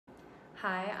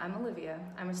Hi, I'm Olivia.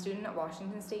 I'm a student at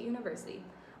Washington State University.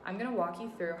 I'm going to walk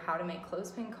you through how to make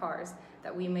clothespin cars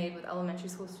that we made with elementary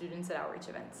school students at outreach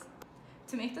events.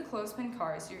 To make the clothespin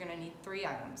cars, you're going to need 3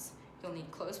 items. You'll need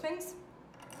clothespins,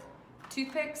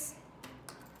 toothpicks,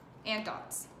 and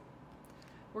dots.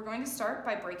 We're going to start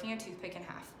by breaking a toothpick in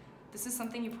half. This is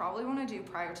something you probably want to do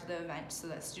prior to the event so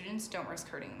that students don't risk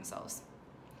hurting themselves.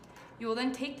 You will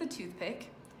then take the toothpick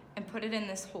and put it in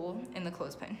this hole in the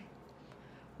clothespin.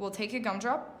 We'll take a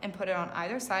gumdrop and put it on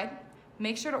either side.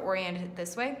 Make sure to orient it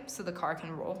this way so the car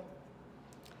can roll.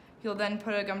 You'll then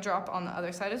put a gumdrop on the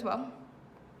other side as well,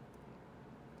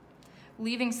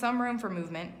 leaving some room for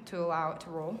movement to allow it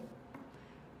to roll.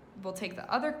 We'll take the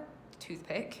other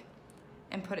toothpick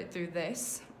and put it through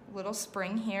this little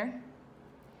spring here,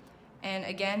 and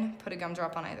again, put a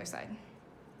gumdrop on either side.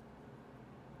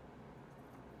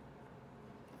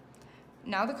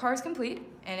 Now the car is complete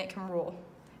and it can roll.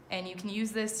 And you can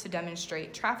use this to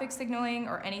demonstrate traffic signaling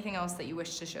or anything else that you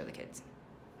wish to show the kids.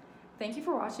 Thank you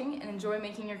for watching and enjoy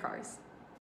making your cars.